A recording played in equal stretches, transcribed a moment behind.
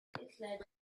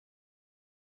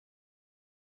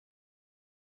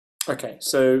Okay,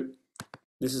 so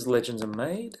this is Legends Are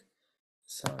Made.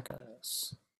 So it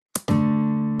goes.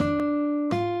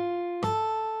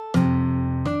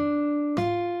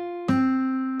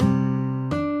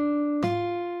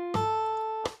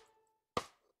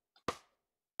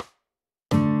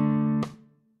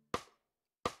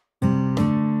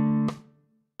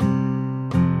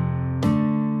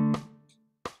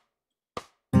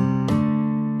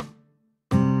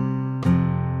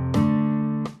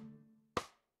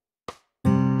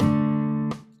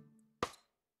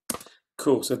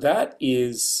 Cool, so that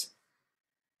is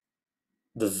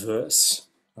the verse,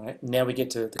 right? Now we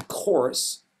get to the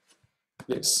chorus,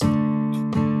 this. That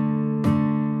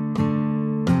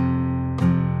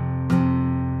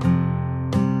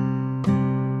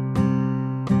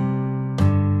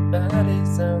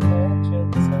is a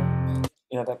legend.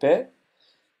 You know that bit?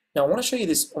 Now I want to show you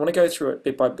this, I want to go through it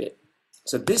bit by bit.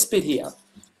 So this bit here,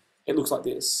 it looks like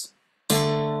this.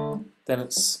 Then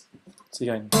it's, so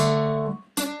you're going.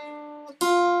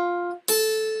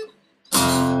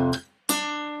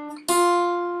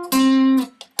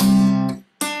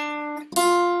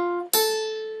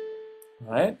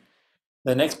 Right?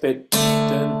 The next bit,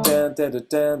 dun, dun, dun, dun,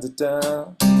 dun, dun,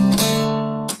 dun.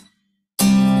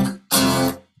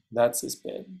 That's this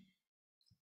bit.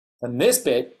 And this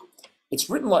bit, it's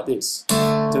written like this. Du,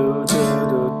 du,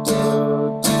 du, du,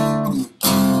 du.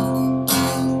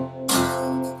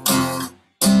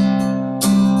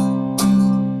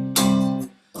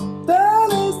 That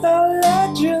is the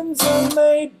legends are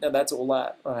made. Now that's all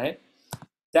that, right?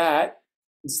 That,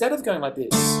 instead of going like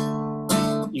this,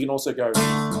 you can also go.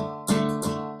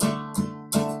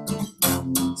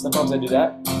 Sometimes I do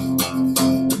that.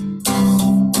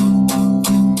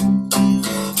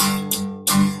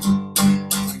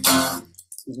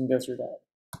 You can go through that.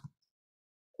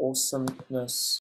 Awesomeness.